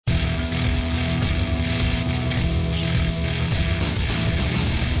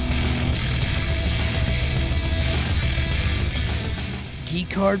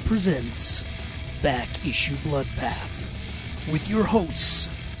Card presents Back Issue Bloodbath with your hosts,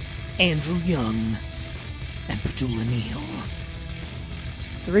 Andrew Young and Petula Neal.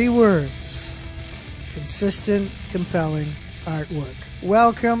 3 words. Consistent, compelling artwork.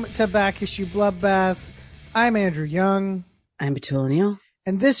 Welcome to Back Issue Bloodbath. I'm Andrew Young. I'm Petula Neal.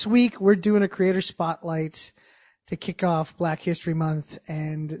 And this week we're doing a creator spotlight to kick off Black History Month.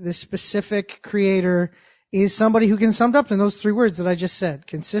 And this specific creator is somebody who can sum up in those 3 words that I just said.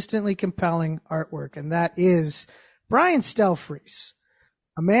 Consistently compelling artwork. And that is Brian Stelfreeze,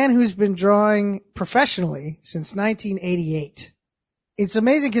 a man who's been drawing professionally since 1988. It's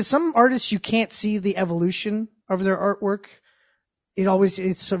amazing because some artists, you can't see the evolution of their artwork.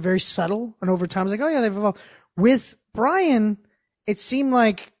 It's so very subtle. And over time, it's like, oh yeah, they've evolved. With Brian, it seemed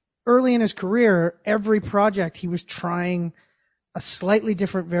like early in his career, every project he was trying a slightly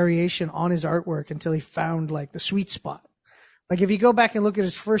different variation on his artwork until he found like the sweet spot. Like if you go back and look at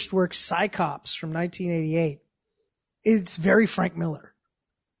his first work, Psychops from 1988, it's very Frank Miller.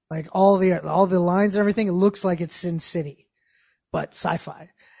 Like all the lines and everything, it looks like it's Sin City, but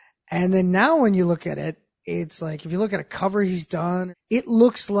sci-fi. And then now when you look at it, it's like, if you look at a cover he's done, it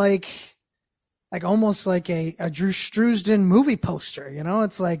looks like almost like a Drew Struzden movie poster, you know?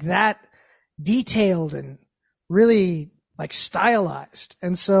 It's like that detailed and really like stylized.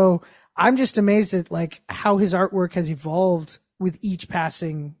 And so I'm just amazed at like how his artwork has evolved with each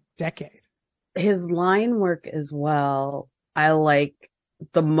passing decade. His line work as well, I like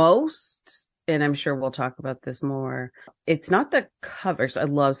the most, and I'm sure we'll talk about this more. It's not the covers. I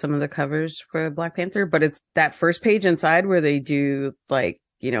love some of the covers for Black Panther, but it's that first page inside where they do like,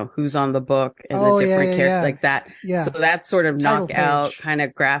 you know, who's on the book and the different characters like that. Yeah. So that's sort of title knockout kind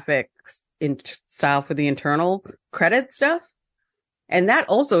of graphics in style for the internal credit stuff. And that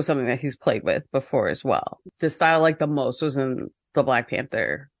also is something that he's played with before as well. The style like the most was in the Black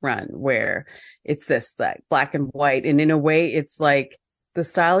Panther run where it's this like black and white. And in a way, it's like the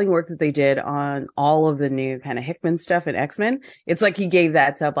styling work that they did on all of the new kind of Hickman stuff and X-Men. It's like he gave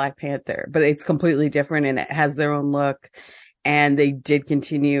that to Black Panther, but it's completely different and it has their own look. And they did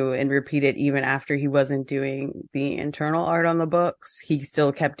continue and repeat it even after he wasn't doing the internal art on the books. He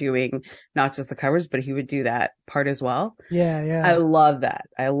still kept doing not just the covers, but he would do that part as well. Yeah, yeah. I love that.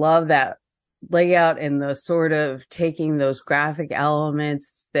 I love that layout and the sort of taking those graphic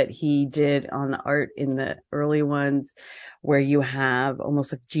elements that he did on the art in the early ones, where you have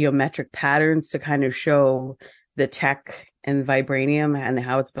almost like geometric patterns to kind of show the tech and vibranium and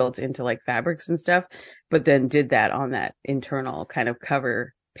how it's built into like fabrics and stuff, but then did that on that internal kind of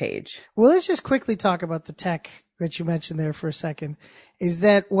cover page. Well, let's just quickly talk about the tech that you mentioned there for a second. Is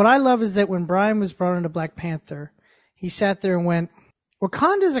that what I love is that when Brian was brought into Black Panther, he sat there and went,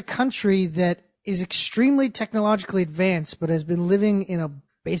 Wakanda is a country that is extremely technologically advanced, but has been living in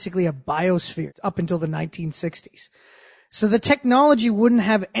basically a biosphere up until the 1960s. So the technology wouldn't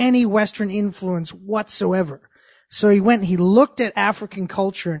have any Western influence whatsoever. So he went and he looked at African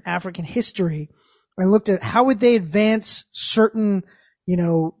culture and African history and looked at how would they advance certain, you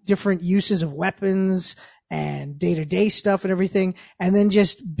know, different uses of weapons and day-to-day stuff and everything, and then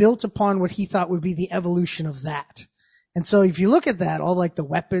just built upon what he thought would be the evolution of that. And so if you look at that, all like the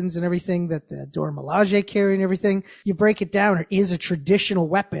weapons and everything that the Dora Milaje carry and everything, you break it down, it is a traditional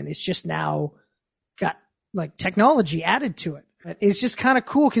weapon. It's just now got like technology added to it. It's just kind of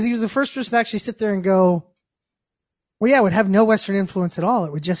cool because he was the first person to actually sit there and go, well, yeah, it would have no Western influence at all.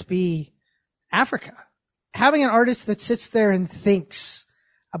 It would just be Africa. Having an artist that sits there and thinks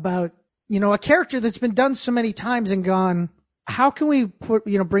about, you know, a character that's been done so many times and gone, how can we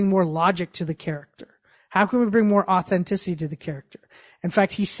bring more logic to the character? How can we bring more authenticity to the character? In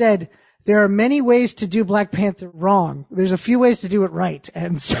fact, he said, there are many ways to do Black Panther wrong. There's a few ways to do it right.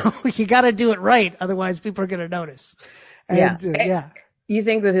 And so you got to do it right. Otherwise people are going to notice. And, yeah. You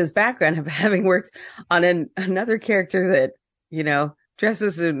think with his background of having worked on another character that, you know,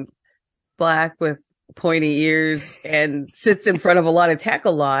 dresses in black with pointy ears and sits in front of a lot of tech a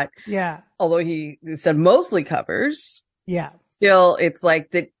lot. Yeah. Although he said mostly covers. Yeah. Still, it's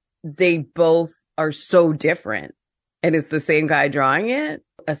like that they both are so different and it's the same guy drawing it,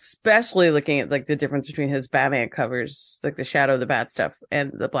 especially looking at like the difference between his Batman covers, like the Shadow of the Bat stuff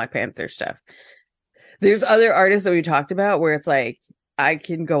and the Black Panther stuff. There's other artists that we talked about where it's like, I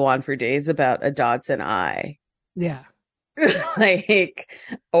can go on for days about a Dodson eye. Yeah. Like,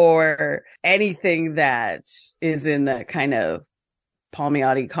 or anything that is in the kind of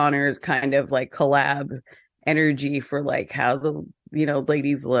Palmiotti Connors kind of like collab energy for like how the, you know,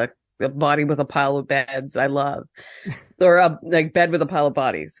 ladies look. A body with a pile of beds. I love. Or a like bed with a pile of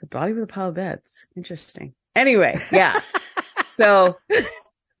bodies. A body with a pile of beds. Interesting. Anyway, yeah. So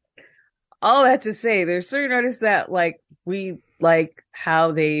all that to say, there's certain artists that like we like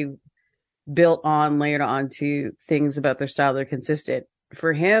how they built on, layered onto things about their style that are consistent.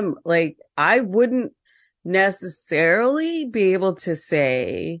 For him, like I wouldn't necessarily be able to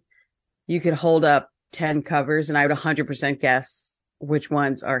say you could hold up 10 covers and I would 100% guess which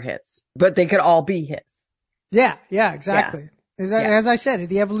ones are his, but they could all be his. Yeah, exactly. As I said,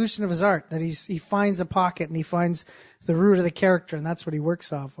 the evolution of his art, that he finds a pocket and he finds the root of the character, and that's what he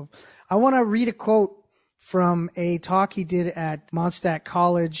works off of. I want to read a quote from a talk he did at Mondstadt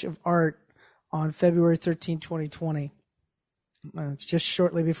College of Art on February 13, 2020. It's just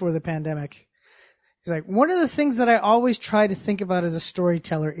shortly before the pandemic. He's like, one of the things that I always try to think about as a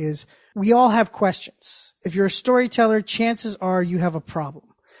storyteller is we all have questions. If you're a storyteller, chances are you have a problem,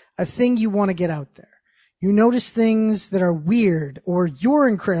 a thing you want to get out there. You notice things that are weird, or you're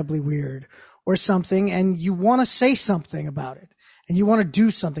incredibly weird or something, and you want to say something about it and you want to do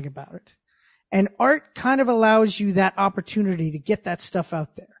something about it. And art kind of allows you that opportunity to get that stuff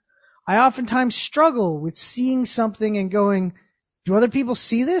out there. I oftentimes struggle with seeing something and going, do other people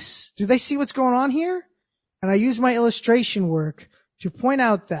see this? Do they see what's going on here? And I use my illustration work to point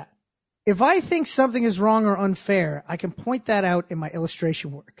out that if I think something is wrong or unfair, I can point that out in my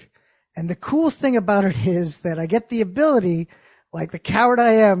illustration work. And the cool thing about it is that I get the ability, like the coward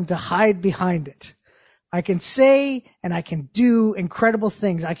I am, to hide behind it. I can say and I can do incredible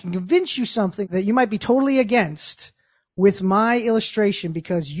things. I can convince you something that you might be totally against with my illustration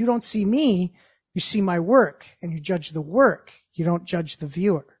because you don't see me, you see my work, and you judge the work. You don't judge the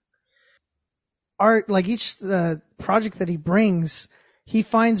viewer. Art, like each project that he brings, he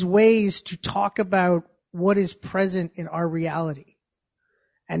finds ways to talk about what is present in our reality.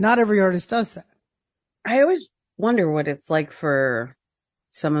 And not every artist does that. I always wonder what it's like for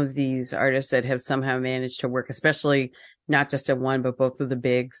some of these artists that have somehow managed to work, especially not just at one, but both of the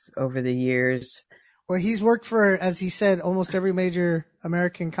bigs over the years. Well, he's worked for, as he said, almost every major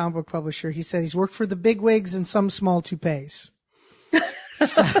American comic book publisher. He said he's worked for the big wigs and some small toupees.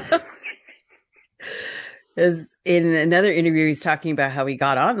 So. As in another interview, he's talking about how he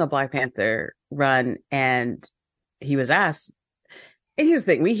got on the Black Panther run, and he was asked, and here's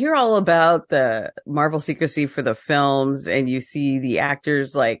the thing, we hear all about the Marvel secrecy for the films, and you see the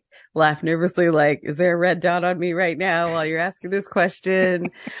actors like laugh nervously, like, is there a red dot on me right now while you're asking this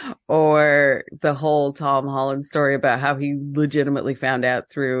question? Or the whole Tom Holland story about how he legitimately found out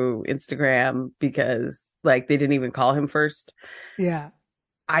through Instagram because like they didn't even call him first. Yeah.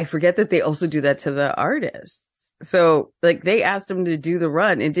 I forget that they also do that to the artists. So like they asked him to do the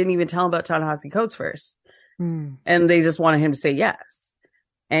run and didn't even tell him about Ta-Nehisi Coates first. And they just wanted him to say yes.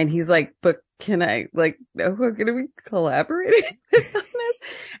 And he's like, but can I, like, no, we're going to be collaborating on this?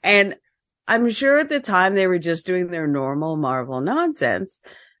 And I'm sure at the time they were just doing their normal Marvel nonsense.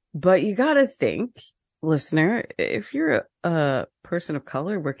 But you got to think, listener, if you're a person of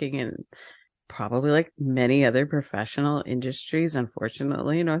color working in probably like many other professional industries,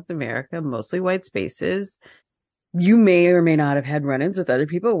 unfortunately, in North America, mostly white spaces, you may or may not have had run-ins with other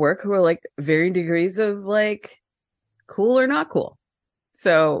people at work who are like varying degrees of like cool or not cool.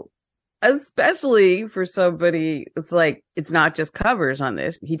 So especially for somebody, it's like, it's not just covers on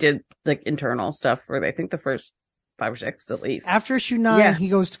this. He did like internal stuff for, I think, the first 5 or 6 at least. After issue 9, he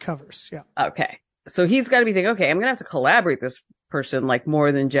goes to covers. Yeah. Okay. So he's got to be thinking, okay, I'm going to have to collaborate this person like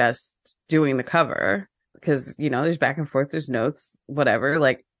more than just doing the cover because, you know, there's back and forth, there's notes, whatever.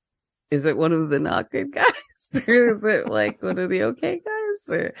 Like, is it one of the not good guys? Or is it like one of the okay guys?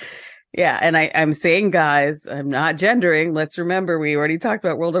 Or, yeah. And I'm saying guys, I'm not gendering. Let's remember, we already talked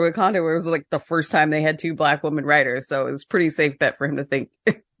about World of Wakanda, where it was like the first time they had 2 Black women writers. So it was a pretty safe bet for him to think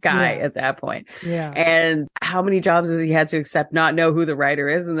guy at that point. Yeah. And how many jobs has he had to accept, not know who the writer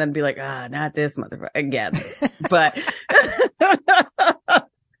is, and then be like, not this motherfucker again. But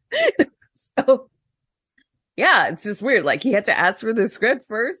so yeah, it's just weird. Like he had to ask for the script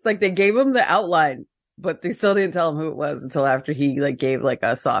first. Like they gave him the outline, but they still didn't tell him who it was until after he like gave like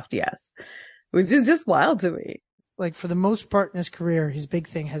a soft yes, which is just wild to me. Like for the most part in his career, his big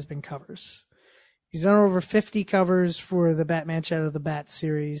thing has been covers. He's done over 50 covers for the Batman Shadow of the Bat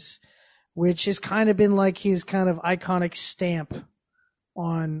series, which has kind of been like his kind of iconic stamp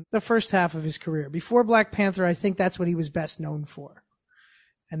on the first half of his career. Before Black Panther, I think that's what he was best known for.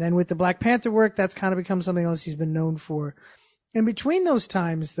 And then with the Black Panther work, that's kind of become something else he's been known for. In between those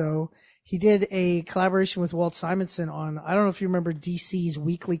times, though, he did a collaboration with Walt Simonson on, I don't know if you remember DC's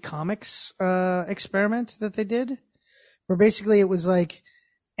Weekly Comics experiment that they did, where basically it was like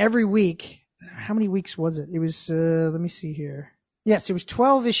every week, how many weeks was it? It was, let me see here. Yes, it was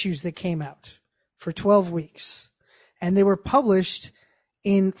 12 issues that came out for 12 weeks. And they were published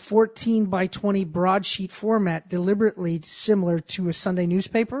in 14 by 20 broadsheet format, deliberately similar to a Sunday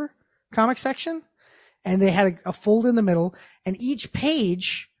newspaper comic section. And they had a fold in the middle, and each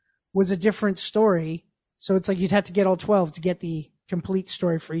page was a different story. So it's like you'd have to get all 12 to get the complete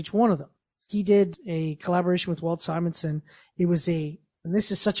story for each one of them. He did a collaboration with Walt Simonson. It was and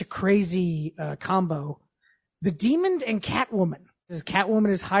this is such a crazy combo. The Demon and Catwoman. Catwoman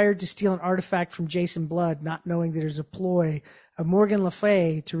is hired to steal an artifact from Jason Blood, not knowing that there's a ploy of Morgan Le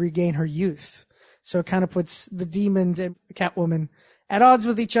Fay to regain her youth. So it kind of puts the Demon and Catwoman at odds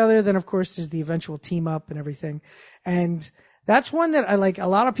with each other. Then, of course, there's the eventual team up and everything. And that's one that I like. A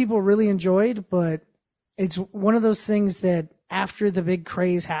lot of people really enjoyed, but it's one of those things that after the big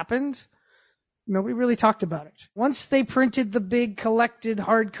craze happened, nobody really talked about it. Once they printed the big collected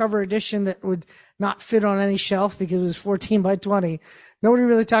hardcover edition that would not fit on any shelf because it was 14 by 20, nobody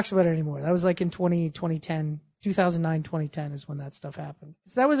really talks about it anymore. That was like in 2010, 2009, 2010 is when that stuff happened.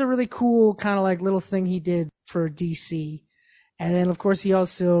 So that was a really cool kind of like little thing he did for DC. And then, of course, he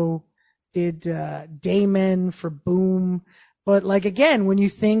also did Daymen for Boom. But, like, again, when you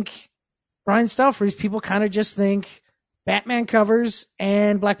think Brian Stelfreeze, people kind of just think Batman covers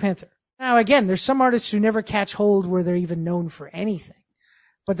and Black Panther. Now, again, there's some artists who never catch hold where they're even known for anything.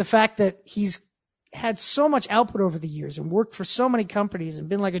 But the fact that he's had so much output over the years and worked for so many companies and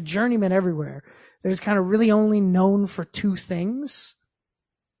been like a journeyman everywhere that is kind of really only known for two things,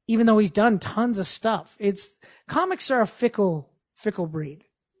 even though he's done tons of stuff. Comics are a fickle breed.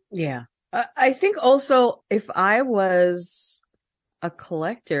 Yeah. I think also if I was a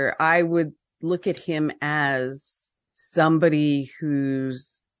collector, I would look at him as somebody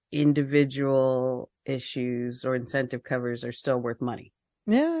whose individual issues or incentive covers are still worth money.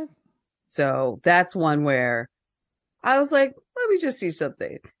 Yeah. So that's one where I was like, let me just see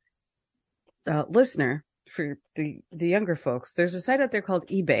something. Listener, for the younger folks, there's a site out there called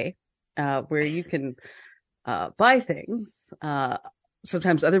eBay, where you can buy things,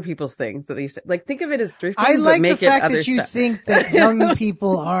 sometimes other people's things that they used to, like, think of it as thrifting. I like but make the fact it that you stuff. think that young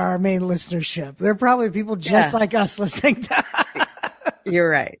people are our main listenership. They're probably people just like us listening to. You're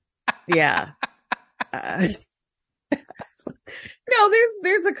right. Yeah. No,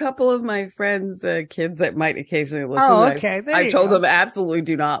 there's a couple of my friends' kids that might occasionally listen. Oh, okay. I told them absolutely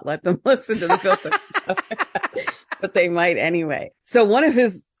do not let them listen to the filter, but they might anyway. So one of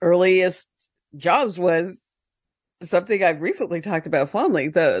his earliest jobs was something I've recently talked about fondly,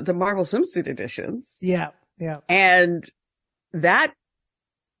 the Marvel Swimsuit editions. Yeah. Yeah. And that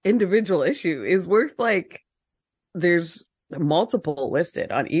individual issue is worth, like, there's multiple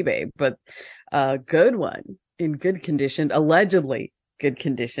listed on eBay, but a good one in good condition, allegedly good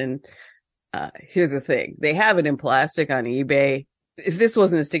condition. Here's the thing. They have it in plastic on eBay. If this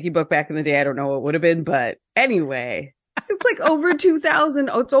wasn't a sticky book back in the day, I don't know what would have been, but anyway, it's like over $2,000.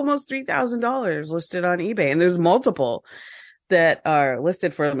 Oh, it's almost $3,000 listed on eBay. And there's multiple that are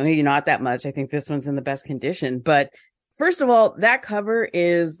listed for maybe not that much. I think this one's in the best condition. But first of all, that cover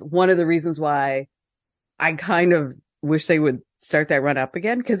is one of the reasons why I kind of wish they would start that run up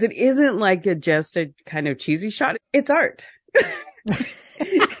again, because it isn't like just a kind of cheesy shot. It's art.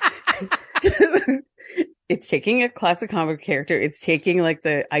 It's taking a classic comic character. It's taking like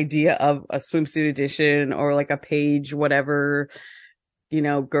the idea of a swimsuit edition or like a page, whatever,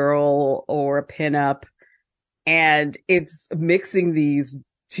 girl or a pinup. And it's mixing these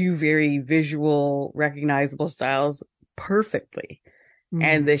two very visual, recognizable styles perfectly. Mm.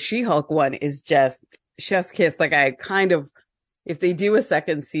 And the She-Hulk one is just chef's kiss. Like, I kind of, if they do a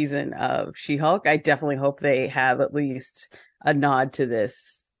second season of She-Hulk, I definitely hope they have at least a nod to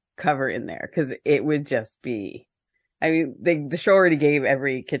this cover in there, because it would just be, I mean, the show already gave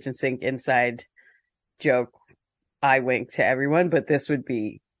every kitchen sink inside joke eye wink to everyone, but this would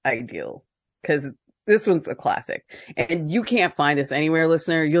be ideal because this one's a classic, and you can't find this anywhere,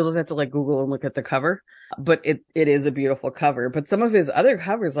 listener. You'll just have to like Google and look at the cover, but it is a beautiful cover. But some of his other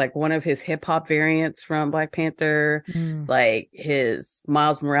covers, like one of his hip hop variants from Black Panther, like his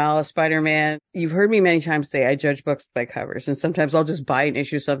Miles Morales Spider-Man. You've heard me many times say I judge books by covers, and sometimes I'll just buy an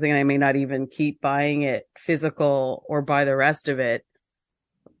issue of something and I may not even keep buying it physical or buy the rest of it.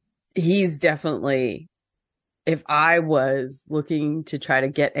 He's definitely, if I was looking to try to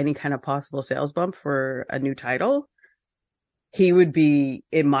get any kind of possible sales bump for a new title, he would be,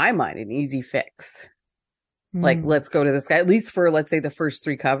 in my mind, an easy fix. Like, let's go to this guy, at least for, let's say, the first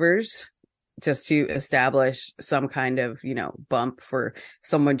 3 covers, just to establish some kind of, bump for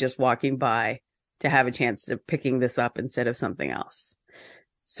someone just walking by to have a chance of picking this up instead of something else.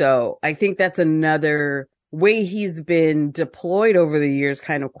 So I think that's another way he's been deployed over the years,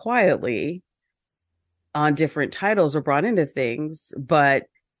 kind of quietly, on different titles or brought into things, but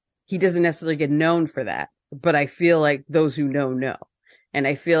he doesn't necessarily get known for that. But I feel like those who know. And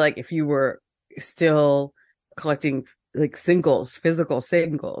I feel like if you were still collecting like singles, physical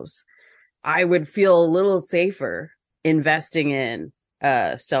singles, I would feel a little safer investing in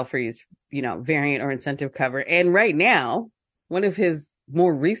Stelfreeze, variant or incentive cover. And right now, one of his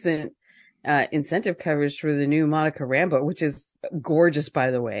more recent incentive covers for the new Monica Rambeau, which is gorgeous,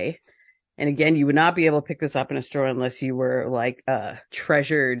 by the way. And again, you would not be able to pick this up in a store unless you were like a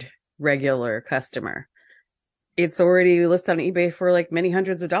treasured regular customer. It's already listed on eBay for like many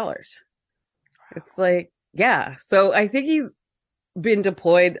hundreds of dollars. It's like, yeah. So I think he's been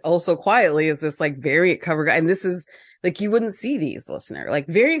deployed also quietly as this like variant cover guy. And this is like, you wouldn't see these, listener. Like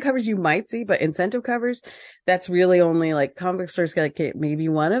variant covers you might see, but incentive covers, that's really only like comic stores get like maybe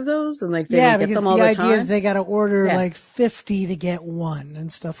one of those, and like they don't get them all the time. The idea is they got to order like 50 to get one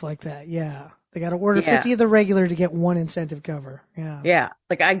and stuff like that. Yeah. They got to order 50 of the regular to get one incentive cover. Yeah. Yeah.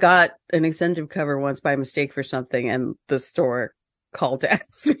 Like I got an incentive cover once by mistake for something, and the store called to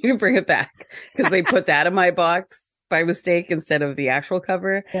ask me to bring it back because they put that in my box by mistake instead of the actual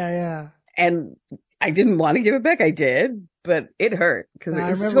cover. Yeah. And I didn't want to give it back. I did, but it hurt because it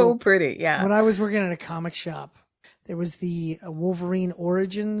was so pretty. Yeah. When I was working at a comic shop, there was the Wolverine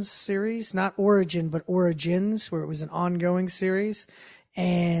Origins series, not Origin, but Origins, where it was an ongoing series.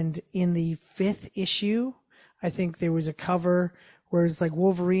 And in the 5th issue, I think there was a cover where it's like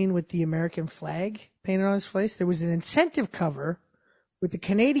Wolverine with the American flag painted on his face. There was an incentive cover with the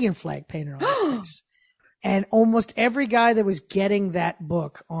Canadian flag painted on his face. And almost every guy that was getting that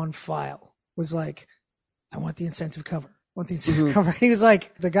book on file was like, I want the incentive cover. He was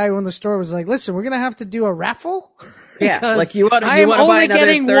like, the guy who owned the store was like, listen, we're going to have to do a raffle. Yeah. Like you want to buy another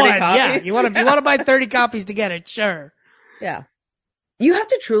 30 copies? Yeah. You want to buy 30 copies to get it. Sure. Yeah. You have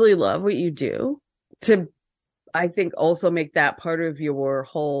to truly love what you do to, I think, also make that part of your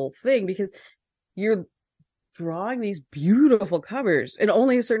whole thing, because you're drawing these beautiful covers and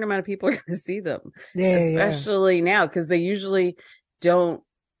only a certain amount of people are going to see them. Especially now, because they usually don't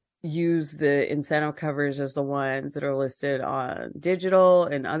use the incentive covers as the ones that are listed on digital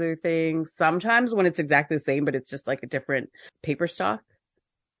and other things. Sometimes when it's exactly the same, but it's just like a different paper stock.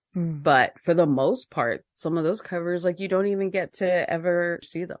 But for the most part, some of those covers, like you don't even get to ever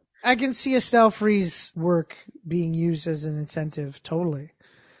see them. I can see Stelfreeze work being used as an incentive. Totally.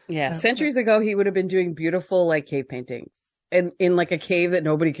 Yeah. Centuries ago, he would have been doing beautiful like cave paintings in like a cave that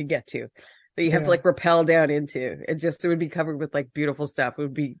nobody could get to, that you have to like rappel down into. It would be covered with like beautiful stuff. It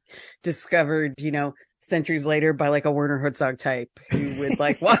would be discovered, centuries later by like a Werner Herzog type who would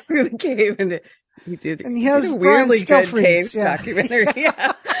like walk through the cave, and he did. And he has a weirdly good cave yeah. documentary.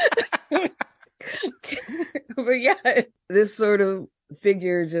 Yeah. But yeah, this sort of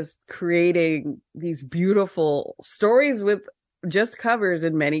figure just creating these beautiful stories with just covers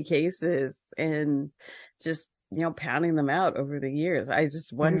in many cases, and just, pounding them out over the years. I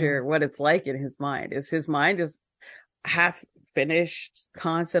just wonder what it's like in his mind. Is his mind just half finished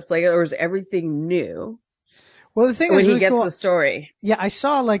concepts like it, or is everything new? Well, the thing when is he really gets cool. the story. Yeah, I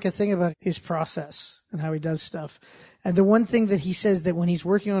saw like a thing about his process and how he does stuff. And the one thing that he says that when he's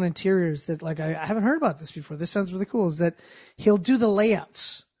working on interiors that like, I haven't heard about this before, this sounds really cool, is that he'll do the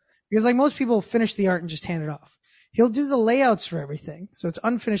layouts. Because like most people finish the art and just hand it off. He'll do the layouts for everything. So it's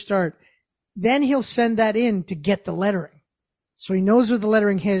unfinished art. Then he'll send that in to get the lettering. So he knows what the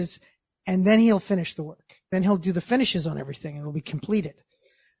lettering is, and then he'll finish the work. Then he'll do the finishes on everything and it'll be completed.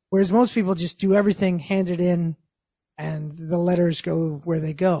 Whereas most people just do everything, hand it in, and the letters go where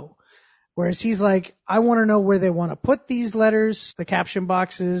they go. Whereas he's like, I want to know where they want to put these letters, the caption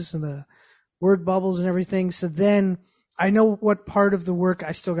boxes and the word bubbles and everything. So then I know what part of the work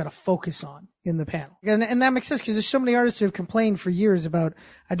I still got to focus on in the panel. And that makes sense because there's so many artists who have complained for years about,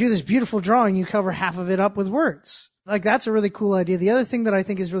 I do this beautiful drawing, you cover half of it up with words. Like that's a really cool idea. The other thing that I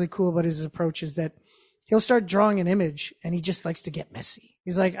think is really cool about his approach is that he'll start drawing an image and he just likes to get messy.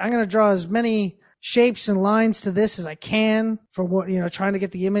 He's like, I'm going to draw as many shapes and lines to this as I can for what, trying to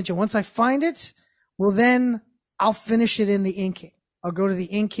get the image. And once I find it, well, then I'll finish it in the inking. I'll go to the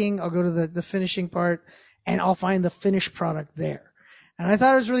inking. I'll go to the finishing part, and I'll find the finished product there. And I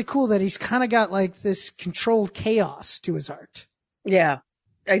thought it was really cool that he's kind of got like this controlled chaos to his art. Yeah.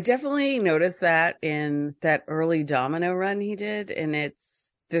 I definitely noticed that in that early Domino run he did. And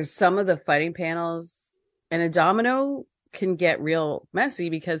there's some of the fighting panels, and a Domino can get real messy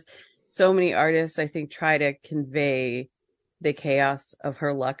because so many artists, I think, try to convey the chaos of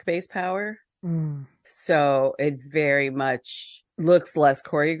her luck-based power. So it very much looks less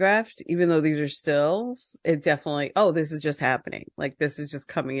choreographed, even though these are stills. It definitely, oh, this is just happening. Like, this is just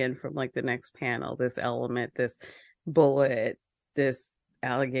coming in from like the next panel, this element, this bullet, this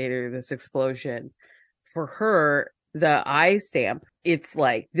alligator, this explosion. For her, the eye stamp, it's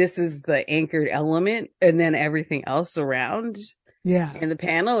like, this is the anchored element, and then everything else around. Yeah. And the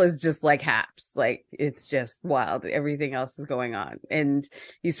panel is just like haps. Like, it's just wild. Everything else is going on. And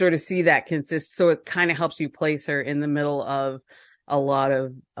you sort of see that so it kind of helps you place her in the middle of a lot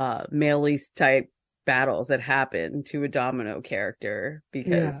of, male-least type battles that happen to a Domino character,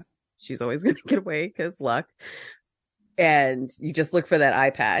 because she's always going to get away because luck. And you just look for that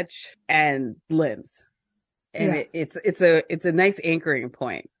eye patch and limbs. And it's a nice anchoring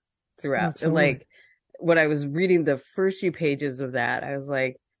point throughout. Totally. And like, when I was reading the first few pages of that, I was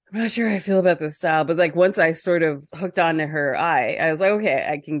like, I'm not sure how I feel about this style. But like, once I sort of hooked onto her eye, I was like, okay,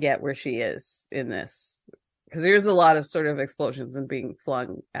 I can get where she is in this. Because there's a lot of sort of explosions and being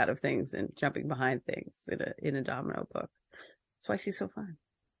flung out of things and jumping behind things in a Domino book. That's why she's so fun.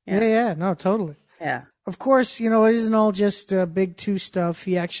 Yeah. No, totally. Yeah. Of course, it isn't all just Big Two stuff.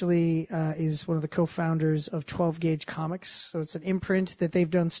 He actually is one of the co-founders of 12 Gauge Comics. So it's an imprint that they've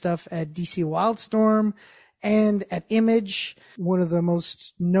done stuff at DC Wildstorm and at Image. One of the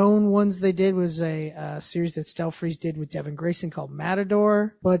most known ones they did was a series that Stelfreeze did with Devin Grayson called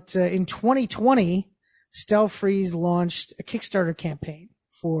Matador. But in 2020, Stelfreeze launched a Kickstarter campaign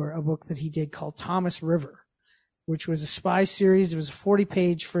for a book that he did called Thomas River, which was a spy series. It was a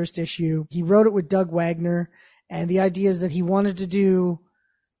 40-page first issue. He wrote it with Doug Wagner, and the idea is that he wanted to do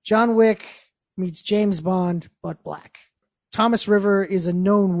John Wick meets James Bond, but black. Thomas River is a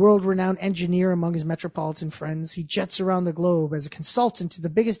known world-renowned engineer among his metropolitan friends. He jets around the globe as a consultant to the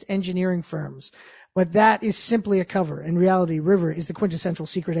biggest engineering firms, but that is simply a cover. In reality, River is the quintessential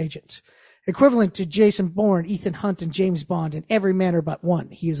secret agent, equivalent to Jason Bourne, Ethan Hunt, and James Bond in every manner but one.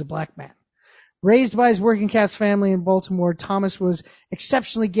 He is a black man. Raised by his working class family in Baltimore, Thomas was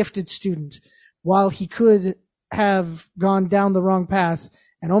exceptionally gifted student. While he could have gone down the wrong path,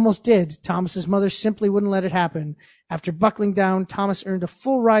 and almost did, Thomas's mother simply wouldn't let it happen. After buckling down, Thomas earned a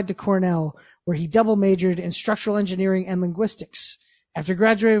full ride to Cornell, where he double majored in structural engineering and linguistics. After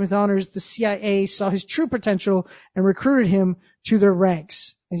graduating with honors, the CIA saw his true potential and recruited him to their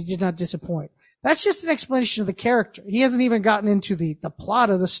ranks, and he did not disappoint. That's just an explanation of the character. He hasn't even gotten into the plot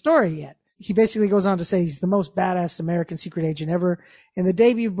of the story yet. He basically goes on to say he's the most badass American secret agent ever. In the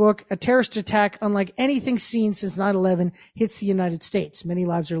debut book, a terrorist attack unlike anything seen since 9/11 hits the United States. Many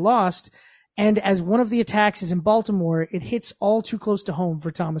lives are lost. And as one of the attacks is in Baltimore, it hits all too close to home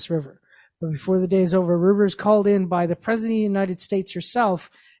for Thomas River. But before the day is over, River is called in by the President of the United States herself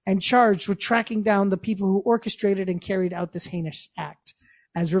and charged with tracking down the people who orchestrated and carried out this heinous act.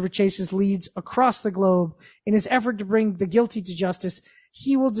 As River chases leads across the globe in his effort to bring the guilty to justice,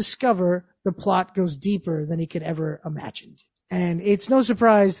 he will discover the plot goes deeper than he could ever imagined. And it's no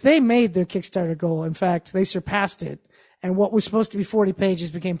surprise they made their Kickstarter goal. In fact, they surpassed it. And what was supposed to be 40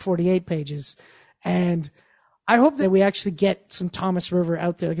 pages became 48 pages. And I hope that we actually get some Thomas River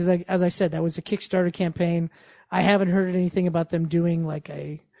out there, because as I said, that was a Kickstarter campaign. I haven't heard anything about them doing like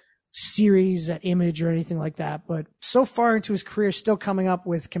a series at Image or anything like that. But so far into his career, still coming up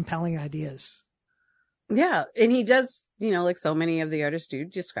with compelling ideas. Yeah. And he does, like so many of the artists do,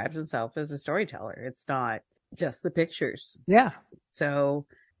 describes himself as a storyteller. It's not just the pictures. Yeah. So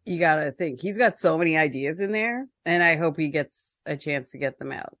you got to think he's got so many ideas in there, and I hope he gets a chance to get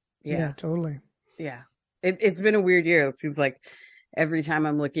them out. Yeah, totally. Yeah. It's been a weird year. It seems like every time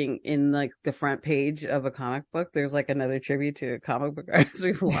I'm looking in like the front page of a comic book, there's like another tribute to a comic book artist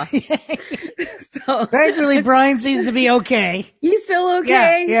we've lost. So thankfully, Brian seems to be okay. He's still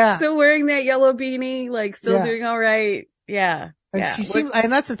okay. Yeah. Still wearing that yellow beanie, like still doing all right. Yeah. And he seems,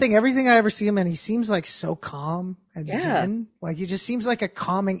 and that's the thing. Everything I ever see him in, he seems like so calm and zen. Like he just seems like a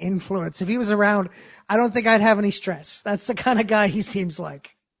calming influence. If he was around, I don't think I'd have any stress. That's the kind of guy he seems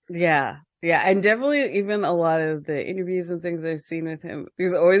like. Yeah. Yeah. And definitely even a lot of the interviews and things I've seen with him,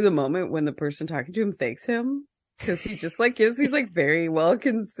 there's always a moment when the person talking to him thanks him. Cause he just like gives these like very well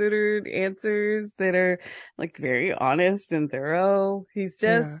considered answers that are like very honest and thorough. He's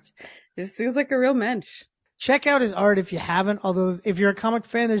just seems like a real mensch. Check out his art if you haven't. Although if you're a comic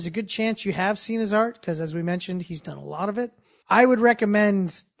fan, there's a good chance you have seen his art, because as we mentioned, he's done a lot of it. I would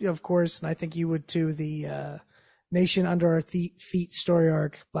recommend, of course, and I think you would too, the Nation Under Our Feet story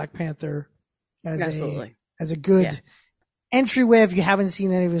arc, Black Panther, as a good entryway if you haven't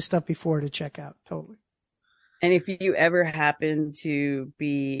seen any of his stuff before to check out. Totally. And if you ever happen to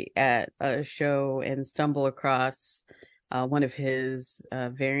be at a show and stumble across one of his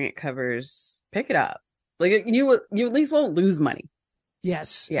variant covers, pick it up. Like you at least won't lose money.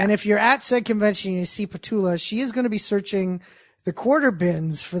 Yes. Yeah. And if you're at said convention and you see Petula, she is going to be searching the quarter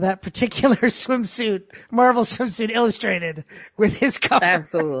bins for that particular swimsuit, Marvel swimsuit illustrated with his cover.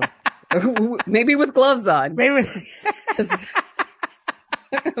 Absolutely. Maybe with gloves on. Maybe with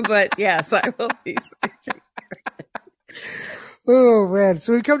But yes, I will be searching. Oh man.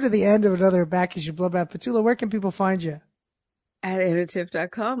 So we've come to the end of another Back Issue Bloodbath. Petula, where can people find you? At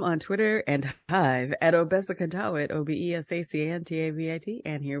AnnaTiff.com on Twitter and Hive at Obesacantavit, Obesacantavit,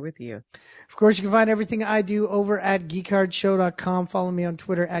 and here with you. Of course, you can find everything I do over at geekhardshow.com. Follow me on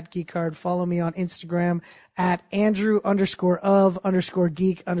Twitter at geekhard. Follow me on Instagram at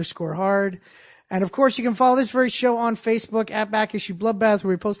Andrew_of_geek_hard. And of course, you can follow this very show on Facebook at Back Issue Bloodbath,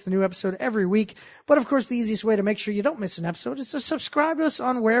 where we post the new episode every week. But of course, the easiest way to make sure you don't miss an episode is to subscribe to us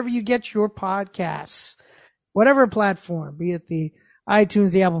on wherever you get your podcasts. Whatever platform, be it the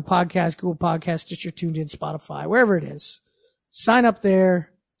iTunes, the Apple Podcast, Google Podcast, Stitcher, TuneIn, Spotify, wherever it is. Sign up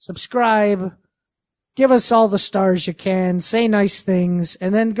there, subscribe, give us all the stars you can, say nice things,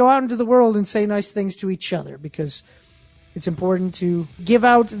 and then go out into the world and say nice things to each other, because it's important to give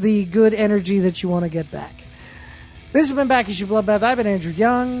out the good energy that you want to get back. This has been Back Issue Bloodbath. I've been Andrew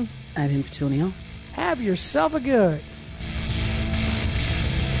Young. I've been Petula. Have yourself a good